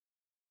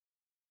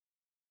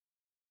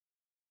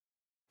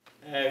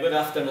Good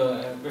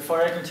afternoon.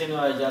 Before I continue,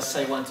 I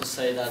want to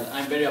say that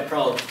I'm very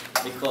proud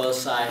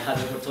because I had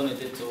the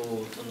opportunity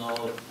to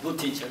know good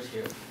teachers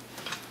here.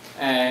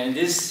 And in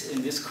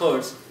this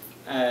course,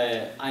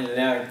 I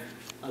learned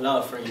a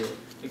lot from you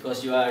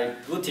because you are a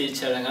good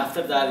teacher, and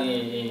after that,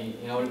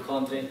 in our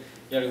country,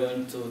 you are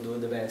going to do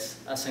the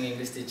best as an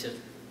English teacher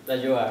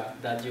that you are.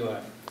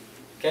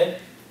 Okay.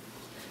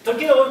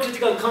 Talking about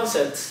critical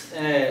concepts,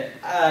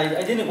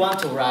 I didn't want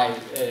to write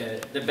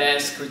the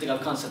best critical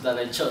concept that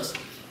I chose.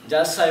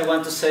 Just I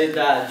want to say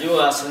that you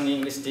as an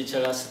English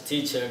teacher, as a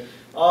teacher,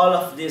 all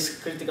of these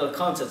critical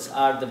concepts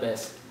are the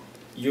best.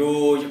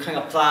 You can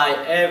apply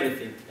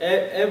everything,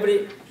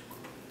 every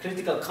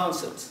critical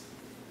concept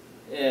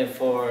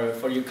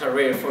for your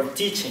career, for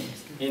teaching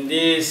in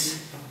this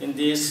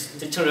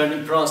teacher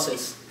learning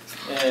process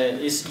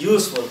is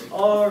useful.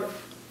 All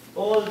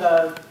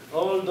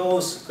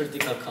those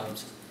critical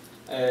concepts.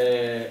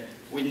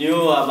 We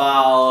knew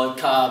about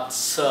CAP,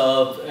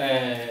 SUB,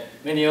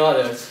 many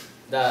others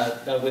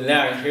that we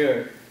learn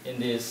here in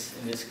this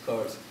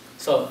course.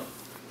 So,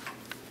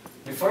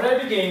 before I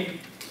begin,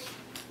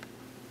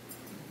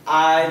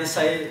 I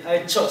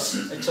chose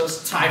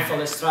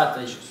TOEFL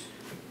strategy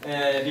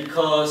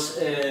because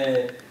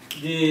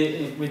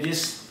with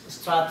this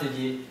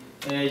strategy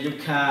you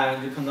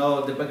can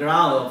know the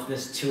background of the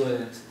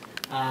student.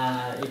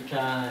 It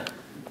can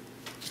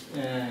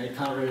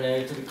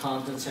relate to the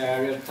contents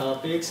area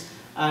topics,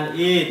 and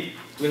it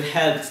will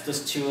help the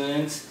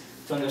students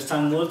to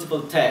understand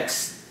multiple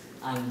texts,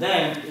 and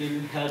then it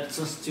will help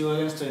the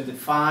students to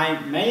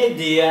define many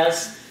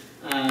ideas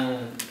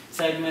and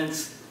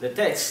segments the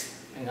text,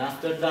 and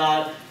after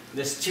that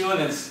the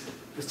student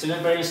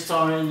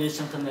brainstorming needs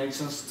some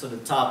connections to the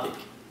topic.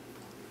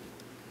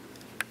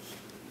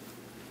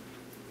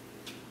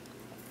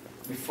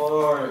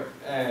 Before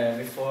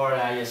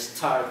I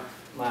start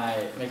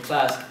my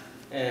class,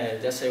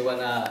 just I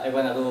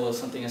wanna do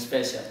something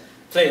special.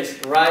 Please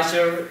raise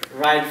your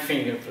right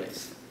finger,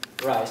 please.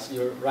 Raise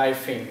your right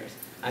fingers,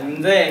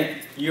 and then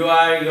you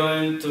are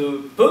going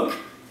to hook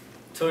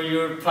to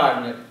your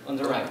partner on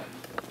the right.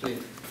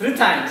 Please, 3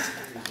 times.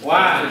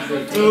 1,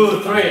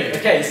 2, 3.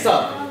 Okay,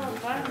 stop.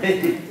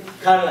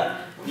 Carla,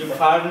 your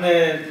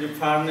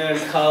partner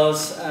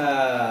cause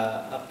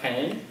a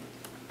pain.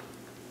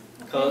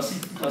 Cause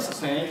a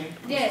pain.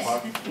 Yes.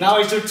 Now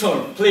it's your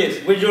turn.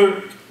 Please, with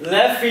your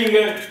left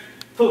finger,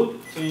 hook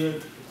to your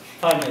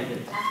partner.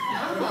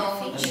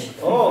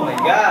 Oh my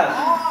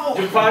God!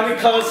 Your partner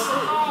cause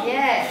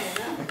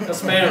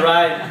pain,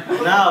 right?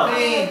 Now,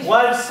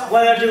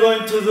 what are you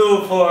going to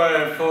do for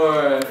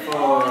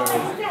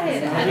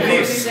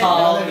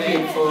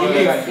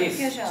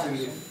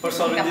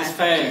solving this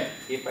pain?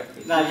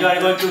 Now you are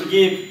going to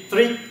give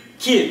 3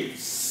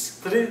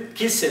 kisses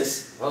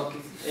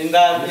in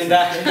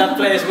that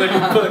place where you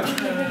cook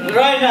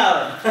right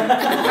now.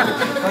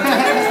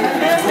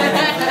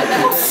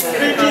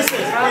 3 kisses,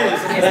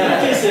 please. 3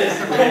 kisses.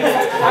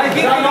 I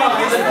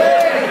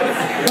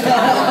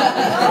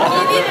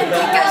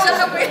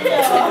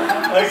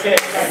Okay.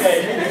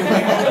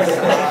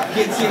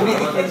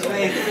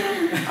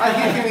 I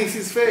give him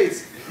his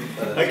face.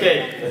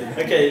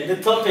 Okay. The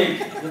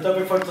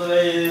topic for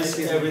today is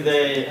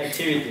everyday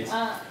activities,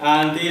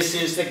 and this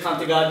is the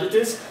counting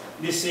adjectives.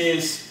 This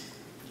is,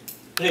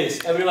 please,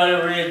 everybody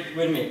read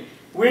with me.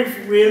 We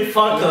will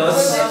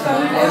focus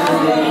on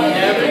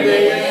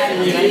everyday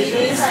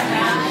activities,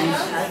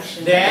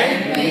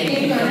 then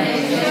making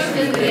connections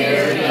with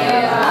their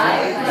real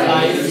life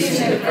by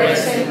using the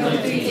present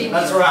continuous.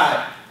 That's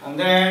right. And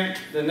then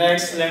the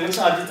next language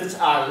adjectives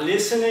are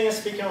listening,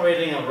 speaking,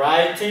 reading, and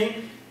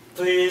writing.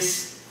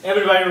 Please,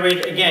 everybody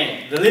read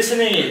again. The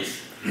listening is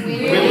we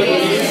will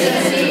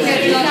listen to the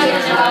teacher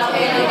about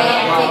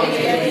everyday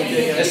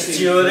activities. The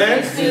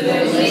students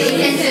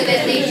listen to the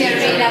teacher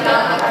read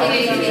about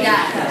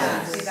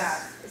actividades.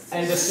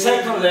 And the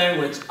second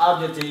language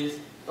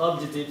objective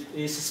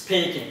is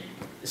speaking.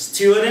 The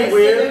student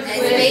will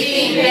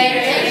speaking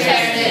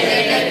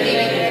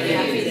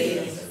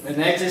The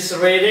next is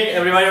reading.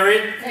 Everybody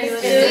read. The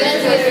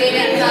students will read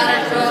and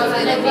control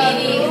the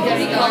meaning, the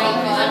recording,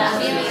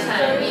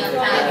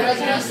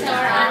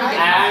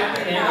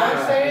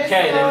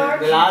 okay,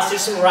 the last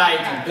is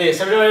writing. Please,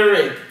 everybody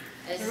read.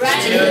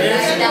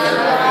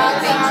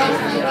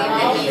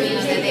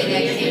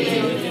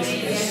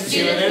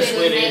 Students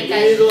will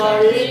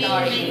individually.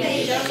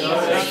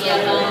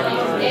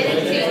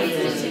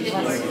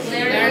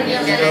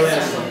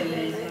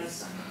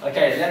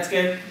 Okay, let's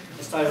get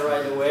started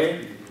right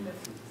away.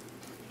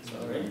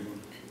 Sorry.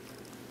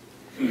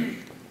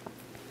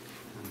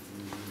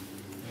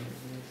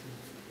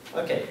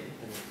 Okay.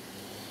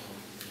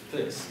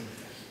 Please.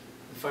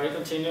 Before I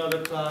continue the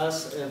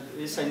class,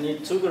 please, I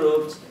need 2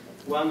 groups.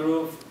 One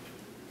group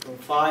from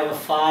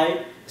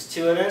 5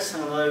 students,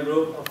 and another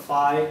group of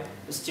 5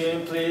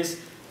 students. Please,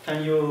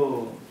 can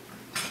you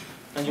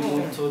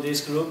move to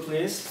this group,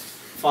 please?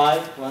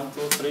 5. 1,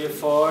 2, 3,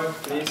 4.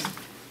 Please,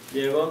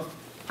 Diego.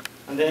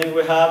 And then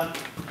we have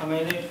how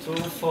many? 2,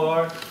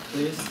 4.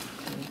 Please.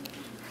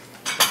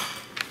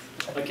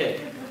 Okay.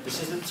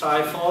 this is the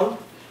trifold.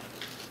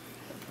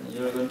 And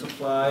you're going to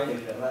fly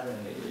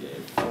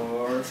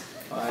 4,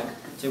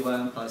 5, 2,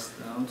 1, pass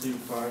down to your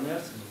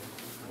partners.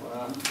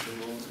 1, 2,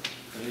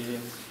 3,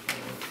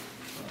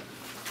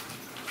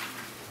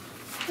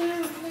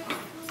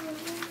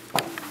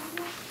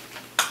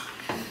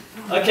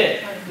 4.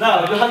 Okay,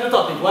 now you have the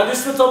topic. What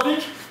is the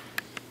topic?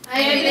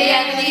 Everyday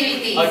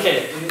activities.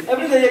 Okay, in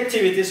everyday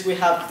activities we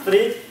have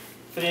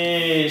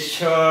three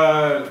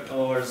short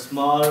or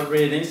small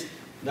readings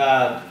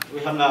that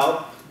we have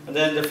now. And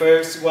then the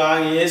first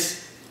one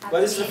is,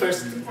 what is the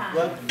first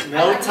one?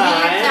 Meal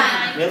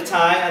time. Meal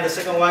time. And the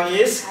second one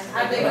is?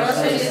 At the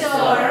grocery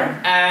store.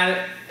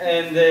 And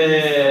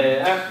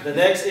the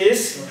next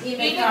is? In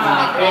the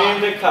car.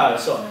 In the car.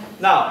 So,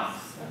 now,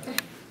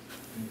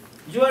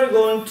 you are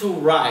going to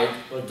write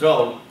or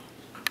draw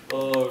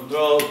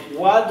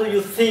what do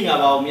you think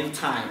about meal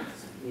time?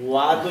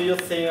 What do you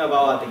think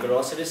about at the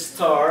grocery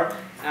store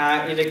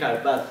and in the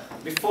car? But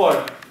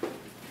before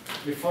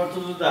to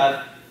do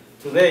that,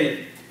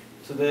 today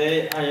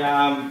I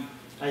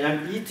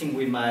am eating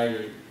with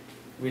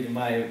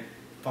my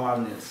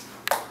partners.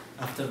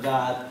 After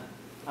that,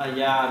 I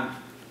am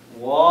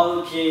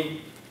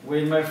walking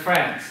with my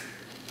friends.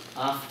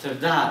 After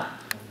that,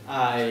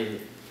 I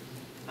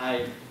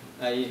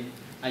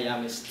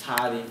am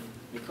studying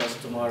because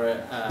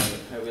tomorrow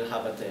I will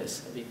have a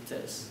test, a big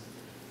test.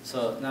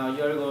 So now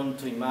you are going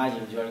to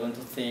imagine, you are going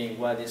to think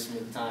what is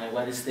meal time,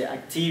 what is the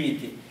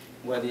activity,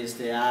 what is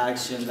the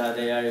action that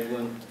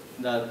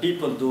that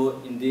people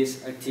do in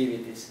these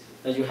activities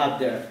that you have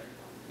there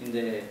in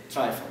the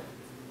trifold.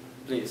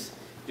 Please,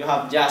 you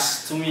have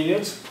just 2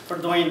 minutes for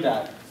doing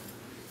that.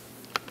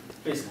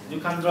 Please, you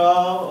can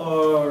draw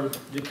or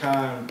you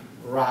can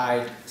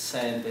write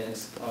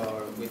sentence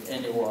or with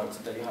any words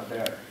that you have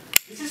there.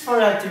 This is for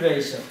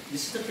activation.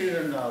 This is the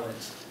prior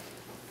knowledge,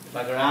 the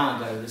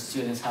background that the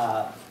students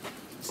have.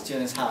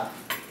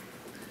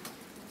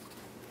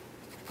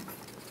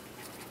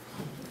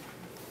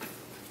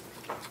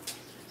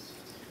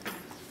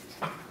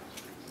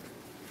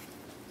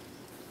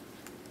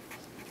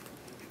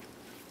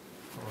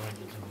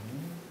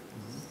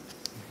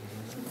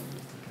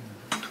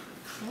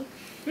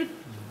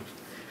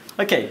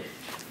 Okay.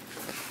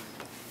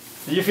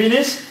 Did you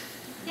finish?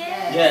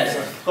 Yes. Yes,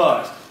 of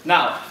course.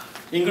 Now,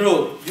 in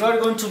group, you are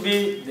going to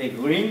be the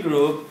green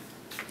group.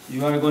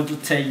 You are going to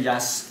take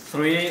just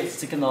 3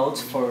 sticky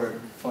notes for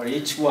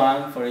each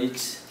one, for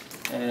each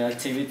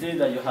activity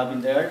that you have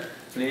in there.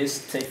 Please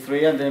take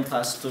 3 and then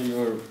pass to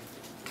your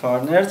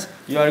partners.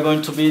 You are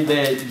going to be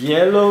the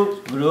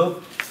yellow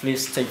group.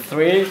 Please take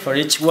 3 for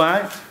each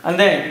one. And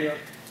then,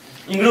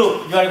 in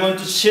group, you are going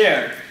to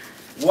share.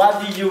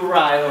 What did you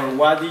write or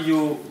what did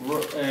you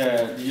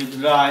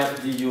draw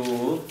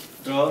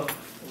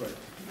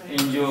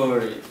in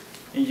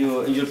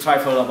your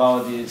trifold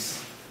about these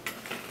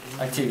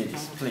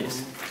activities?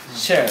 Please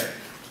share.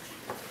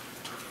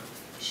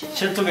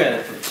 Share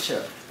together, please.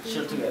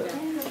 Share together.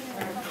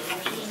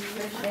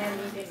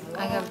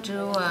 I have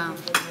to.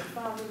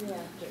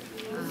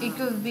 It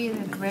could be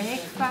the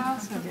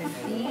breakfast or the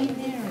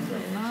dinner or the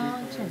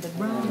lunch or the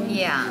brunch.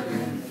 Yeah,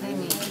 I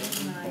mean,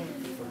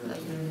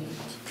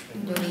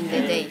 during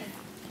the day.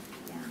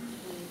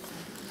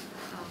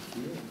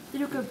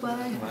 You can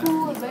buy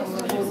food,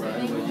 vegetables,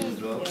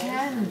 meat,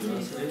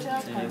 candy,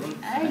 chocolate,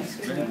 ice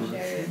cream.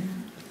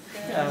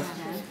 Yeah.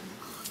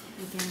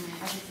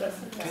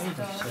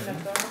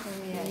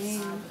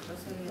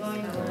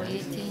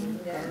 Eating.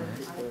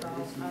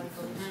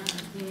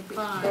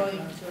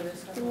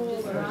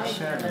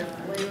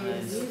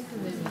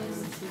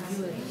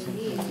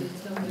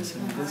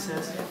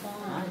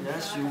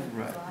 Yes, you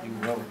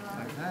wrote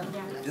like that.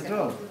 You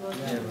draw.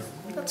 Yeah.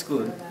 That's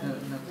good.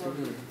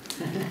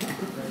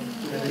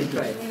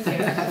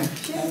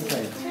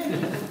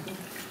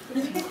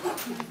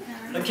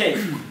 Okay.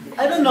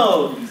 I don't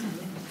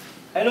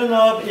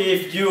know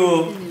if you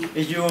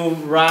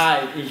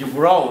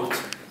wrote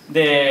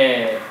the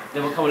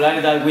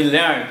vocabulary that we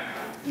learned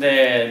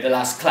the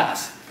last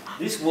class.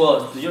 This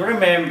was, do you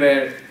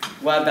remember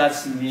what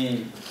that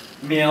mean?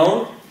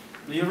 Meal?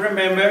 Do you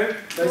remember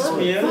that's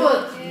meal?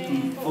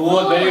 Food.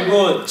 Food, very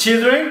good.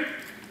 Children?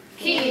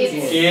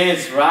 Kids.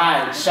 Kids,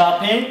 right.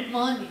 Shopping?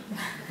 Money.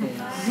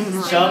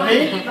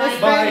 Shopping?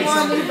 Spend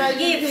money by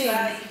Gifts.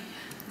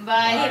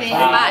 Bye.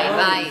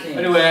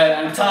 Very well.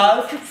 And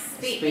talk?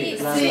 Speak.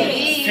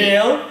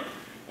 Feel?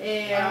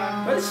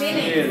 What is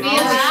feeling?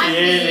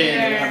 Feeling.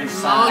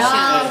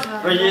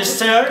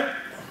 Register?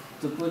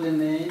 To put a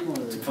name or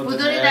Put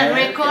it in a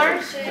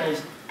record.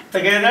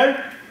 Together?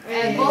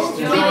 Both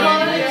Join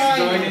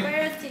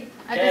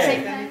at the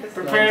same time.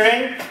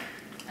 Preparing?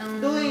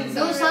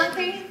 Do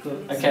something.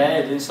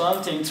 Okay, doing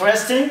something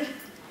interesting?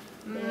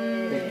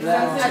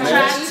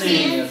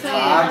 Attractive.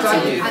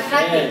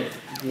 Okay.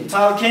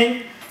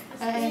 Talking?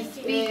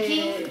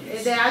 Speaking.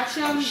 The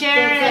action.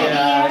 Share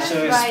Yeah, ideas so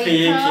by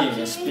speaking,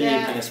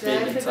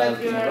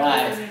 talking,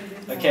 right.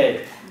 Okay,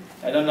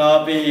 I don't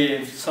know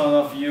if some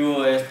of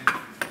you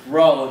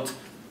wrote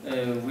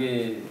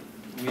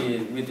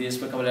with this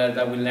vocabulary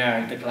that we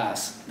learned in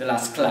the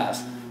last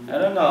class. I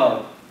don't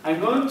know. I'm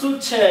going to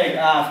check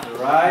after,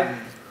 right?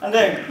 And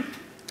then,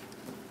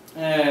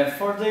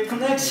 for the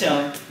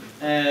connection,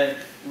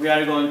 we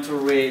are going to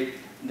read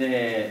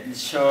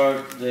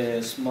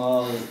the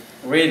small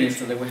readings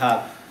that we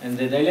have. And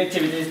the daily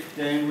activities,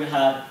 then we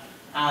have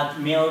at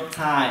meal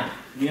time.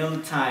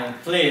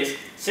 Please,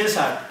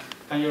 Cesar,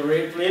 can you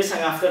read, please?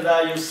 And after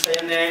that, you say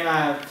a name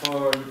and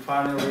for your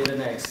partner, read the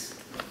next.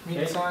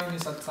 Meal time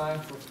is a time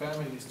for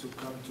families to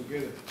come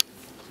together.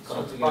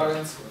 So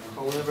parents,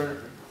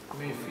 however,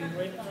 may feel.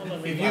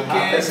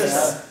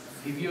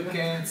 If you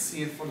can't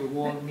sit for the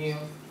whole meal,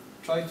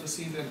 try to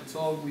sit and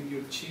talk with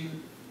your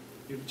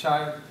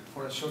child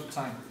for a short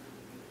time.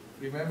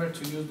 Remember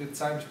to use the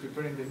time to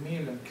preparing the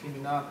meal and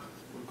cleaning up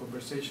for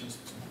conversations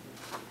too.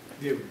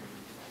 Diego.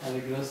 At the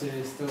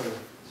grocery store.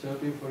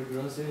 Shopping for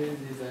groceries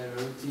is a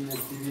routine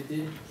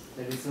activity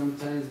that is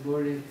sometimes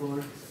boring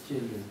for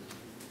children.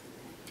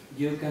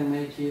 You can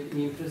make it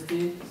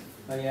interesting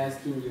by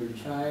asking your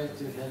child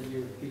to help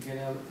you pick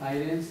out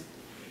items,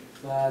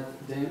 but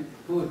then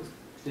put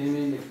them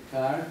in the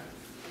cart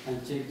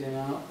and check them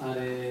out at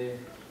a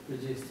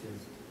register.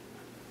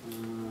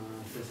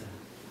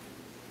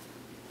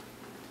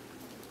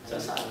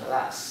 Cesar,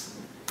 last.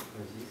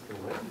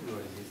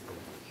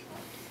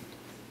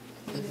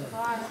 In the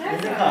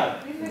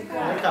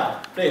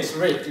car. Please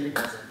read.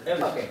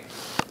 Everything.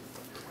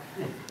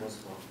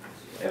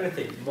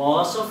 Everything.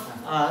 Most of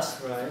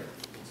us, right?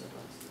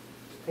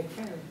 I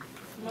can.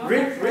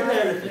 Read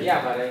everything.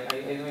 Yeah, but I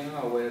don't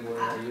know where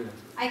are you.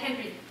 I can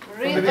read.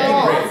 Read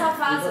Most of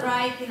us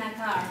ride in a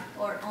car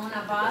or on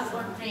a bus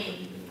or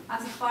train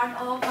as a part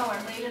of our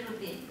daily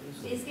routine.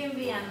 This can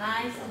be a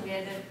nice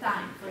together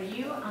time for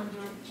you and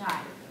your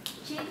child.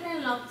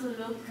 Children love to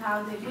look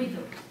how they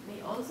do.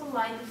 They also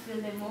like to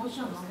feel the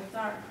emotion of the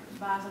car,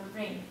 bus or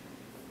train.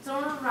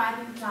 Turn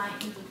riding time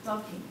into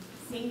talking,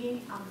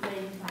 singing and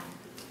playing time.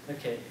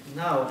 Okay,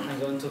 now I'm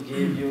going to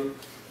give you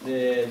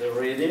the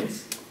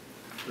readings,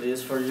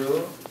 please, for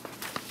you.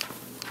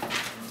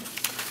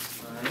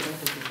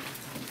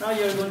 Now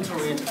you're going to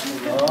read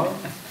along.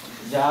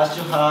 Just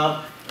you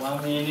have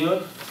 1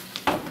 minute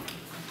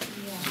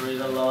to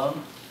read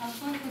along.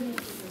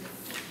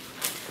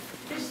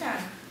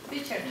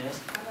 Teacher. Yes.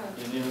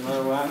 You need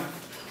another one?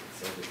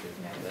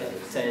 Okay,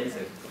 say it.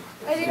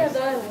 I did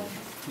another one.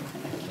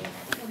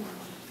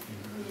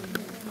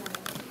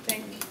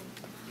 Thank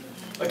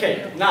you. Okay,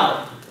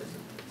 now,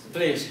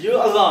 please, you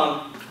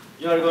alone,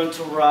 you are going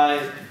to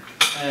write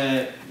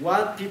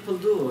what people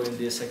do in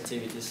these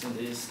activities, in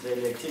this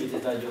daily activity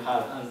that you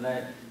have and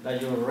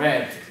that you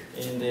read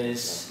in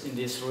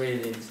these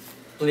readings.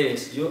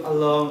 Please, you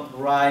alone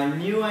write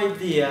new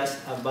ideas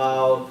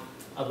about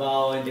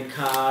in the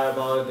car,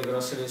 about the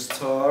grocery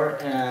store,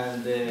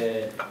 and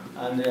the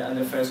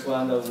first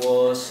one that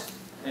was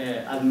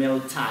at meal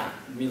time,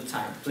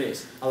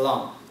 please,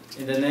 alone.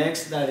 In the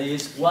next, that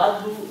is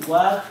what do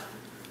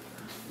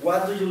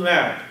you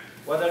learn?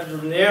 What are you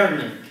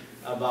learning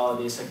about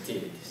these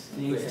activities?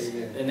 Please,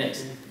 the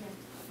next.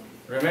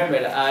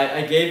 Remember,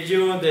 I gave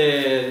you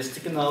the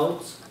sticky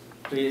notes.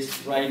 Please,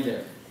 right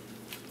there.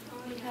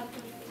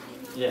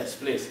 Yes,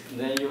 please.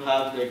 Then you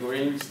have the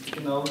green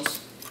sticky notes.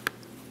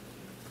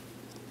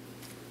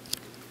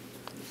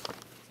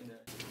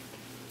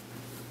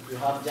 You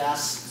have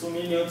just 2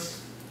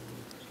 minutes.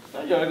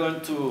 Now you are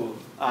going to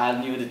add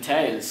new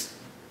details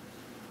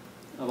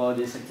about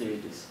these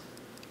activities.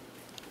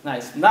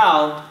 Nice.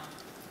 Now,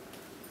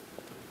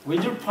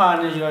 with your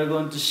partner, you are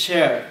going to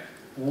share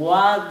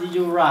what did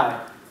you write,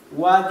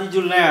 what did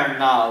you learn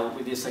now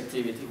with this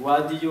activity,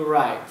 what did you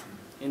write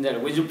in there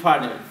with your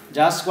partner.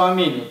 Just 1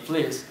 minute,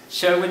 please.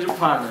 Share with your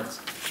partners.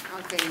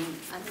 Okay,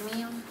 at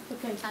meal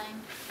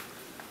time.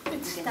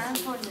 It's time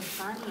for the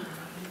family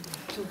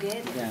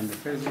together. Yeah, and the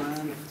first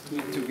one,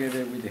 eat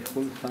together with the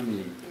whole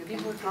family.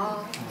 People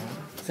talk.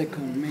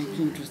 Second, make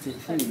interesting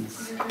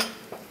things.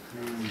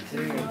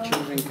 Third,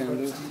 children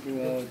can look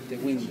throughout the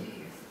window.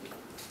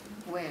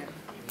 Where?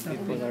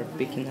 People are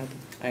picking up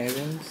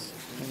items,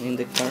 and in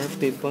the car,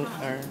 people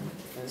are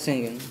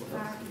singing.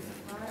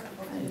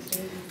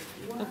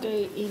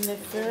 Okay, in the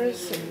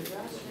first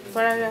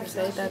paragraph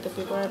says that the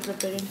people are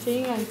preparing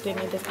things and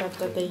cleaning the stuff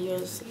that they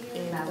use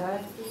in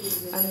that.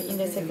 And in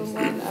the second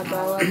one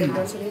about the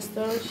grocery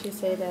store, she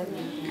said that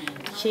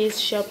she's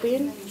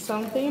shopping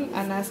something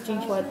and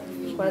asking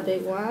what they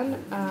want.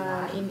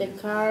 In the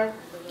car,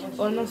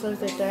 almost all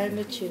the time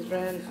the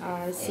children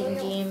are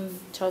singing,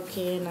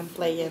 talking and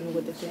playing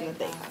with the thing that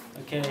they have.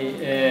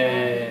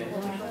 Okay,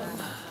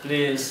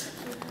 please,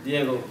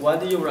 Diego, what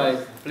do you write?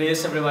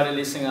 Please, everybody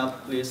listen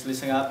up, please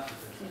listen up.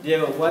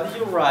 Diego, what do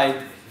you write?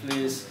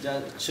 Please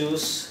just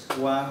choose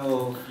one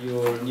of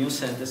your new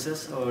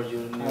sentences or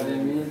your new... At the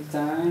meal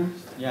time,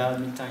 Yeah,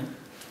 meantime.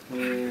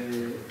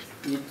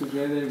 eat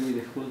together with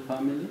the whole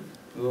family.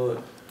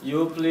 Good.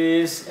 You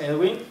please,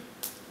 Edwin,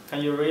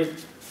 can you read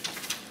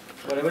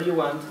whatever you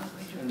want?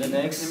 And the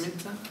next,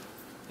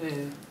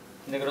 in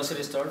the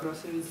grocery store.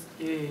 Groceries,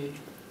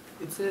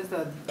 it says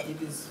that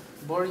it is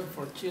boring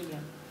for children.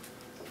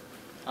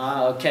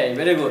 Okay,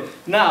 very good.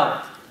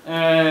 Now,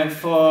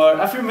 for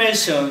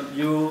affirmation,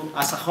 you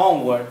as a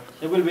homework,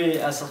 it will be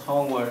as a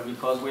homework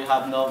because we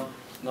have no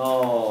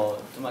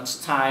too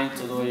much time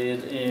to do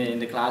it in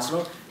the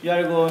classroom. You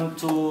are going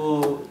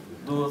to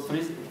do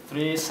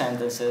three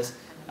sentences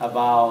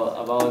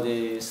about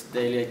these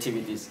daily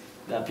activities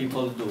that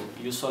people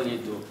usually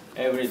do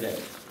every day.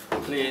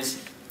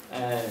 Please.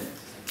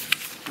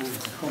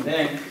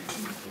 Then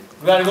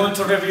we are going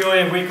to review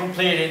if we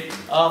completed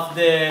all of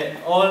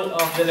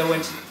the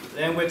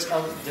language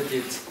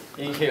objectives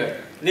in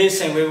here.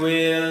 Listen, we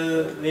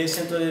will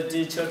listen to the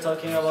teacher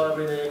talking about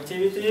everyday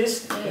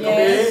activities.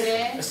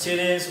 Yes.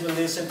 Students will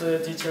listen to the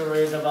teacher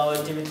read about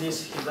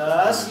activities he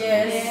does.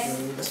 Yes.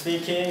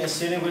 Speaking, a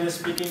student will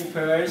speak in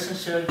pairs and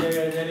share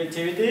their daily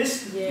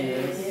activities.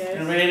 Yes.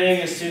 In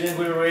reading, a student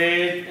will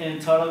read in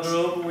total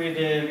group with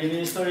the mini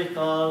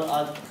historical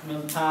at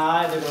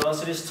mealtime, the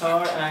grocery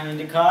store, and in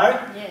the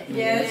car.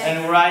 Yes.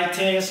 And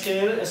writing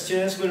skill,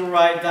 students will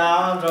write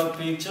down and draw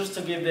pictures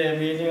to give the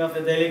meaning of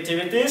the daily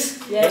activities.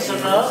 Yes. Yes or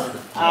no?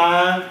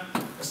 And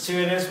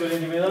students will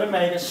individually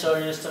make a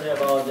short story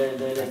about their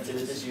daily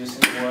activities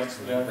using words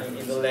learned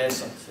in the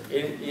lesson.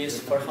 It is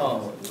for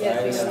homework.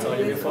 Right? I told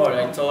you before.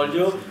 I told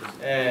you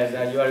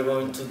that you are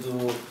going to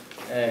do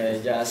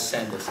just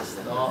sentences,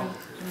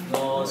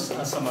 no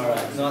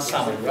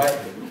summary, right?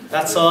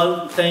 That's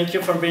all. Thank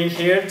you for being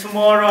here.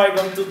 Tomorrow I'm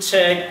going to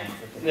check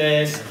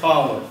this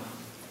homework.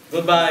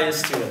 Goodbye,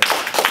 students.